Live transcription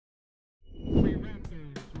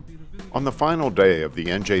On the final day of the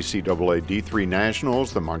NJCAA D3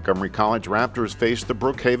 Nationals, the Montgomery College Raptors faced the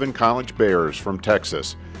Brookhaven College Bears from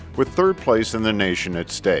Texas, with third place in the nation at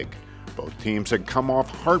stake. Both teams had come off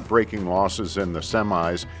heartbreaking losses in the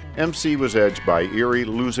semis. MC was edged by Erie,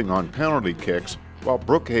 losing on penalty kicks, while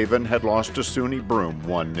Brookhaven had lost to SUNY Broome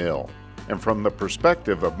 1-0. And from the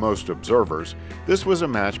perspective of most observers, this was a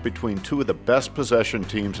match between two of the best possession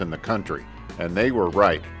teams in the country, and they were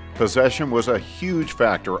right. Possession was a huge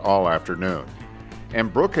factor all afternoon.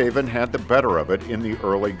 And Brookhaven had the better of it in the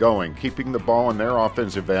early going, keeping the ball in their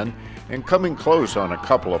offensive end and coming close on a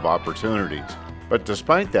couple of opportunities. But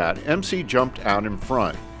despite that, MC jumped out in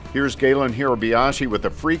front. Here's Galen Hirabayashi with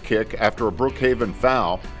a free kick after a Brookhaven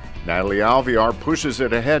foul. Natalie Alvear pushes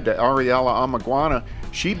it ahead to Ariella Amaguana.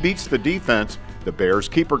 She beats the defense. The Bears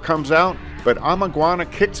keeper comes out, but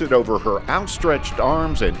Amaguana kicks it over her outstretched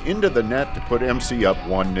arms and into the net to put MC up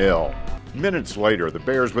 1-0. Minutes later, the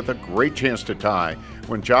Bears with a great chance to tie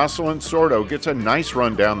when Jocelyn Sordo gets a nice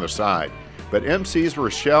run down the side. But MC's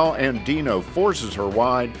Rochelle Andino forces her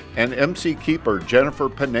wide, and MC keeper Jennifer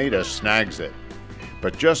Pineda snags it.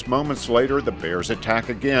 But just moments later, the Bears attack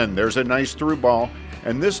again. There's a nice through ball,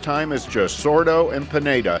 and this time it's just Sordo and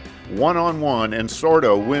Pineda one-on-one, and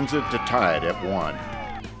Sordo wins it to tie it at 1.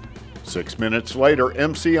 6 minutes later,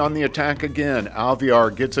 MC on the attack again.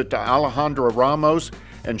 Alvear gets it to Alejandra Ramos,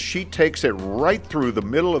 and she takes it right through the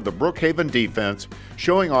middle of the Brookhaven defense,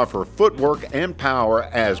 showing off her footwork and power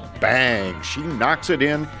as bang, she knocks it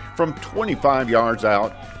in from 25 yards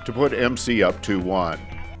out to put MC up 2-1.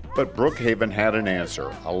 But Brookhaven had an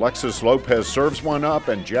answer. Alexis Lopez serves one up,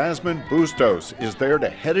 and Jasmine Bustos is there to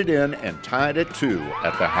head it in and tie it at 2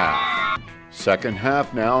 at the half. Second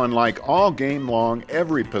half now, and like all game long,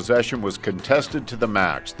 every possession was contested to the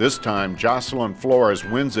max. This time, Jocelyn Flores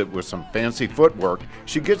wins it with some fancy footwork.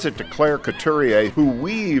 She gets it to Claire Couturier, who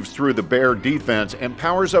weaves through the Bear defense and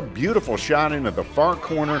powers a beautiful shot into the far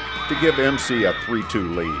corner to give MC a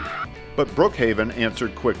 3-2 lead. But Brookhaven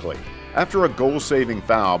answered quickly, after a goal-saving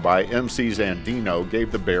foul by MC's Andino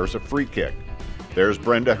gave the Bears a free kick. There's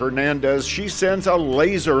Brenda Hernandez. She sends a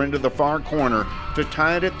laser into the far corner to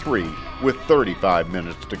tie it at 3 with 35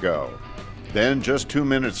 minutes to go. Then just 2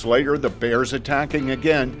 minutes later, the Bears attacking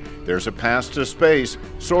again. There's a pass to space.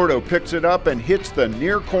 Sordo picks it up and hits the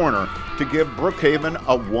near corner to give Brookhaven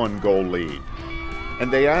a 1-goal lead.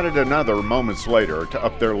 And they added another moments later to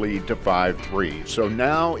up their lead to 5-3. So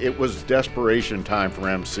now it was desperation time for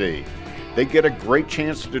MC. They get a great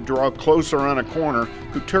chance to draw closer on a corner.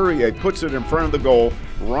 Couturier puts it in front of the goal.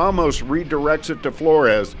 Ramos redirects it to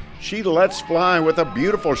Flores. She lets fly with a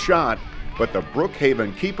beautiful shot, but the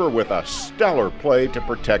Brookhaven keeper with a stellar play to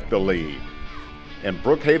protect the lead. And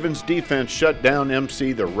Brookhaven's defense shut down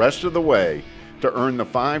MC the rest of the way to earn the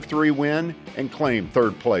 5-3 win and claim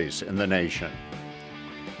third place in the nation.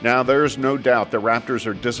 Now, there's no doubt the Raptors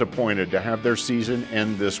are disappointed to have their season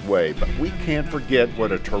end this way, but we can't forget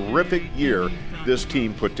what a terrific year this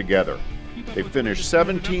team put together. They finished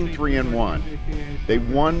 17-3-1. They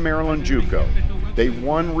won Maryland JUCO. They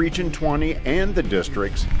won Region 20 and the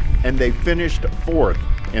districts, and they finished 4th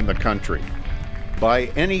in the country. By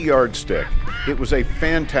any yardstick, it was a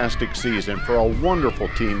fantastic season for a wonderful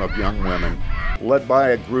team of young women, led by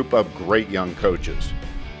a group of great young coaches.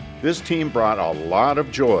 This team brought a lot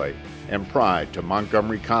of joy and pride to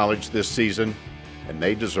Montgomery College this season, and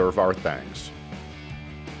they deserve our thanks.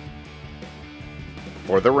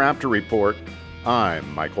 For the Raptor Report,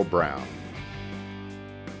 I'm Michael Brown.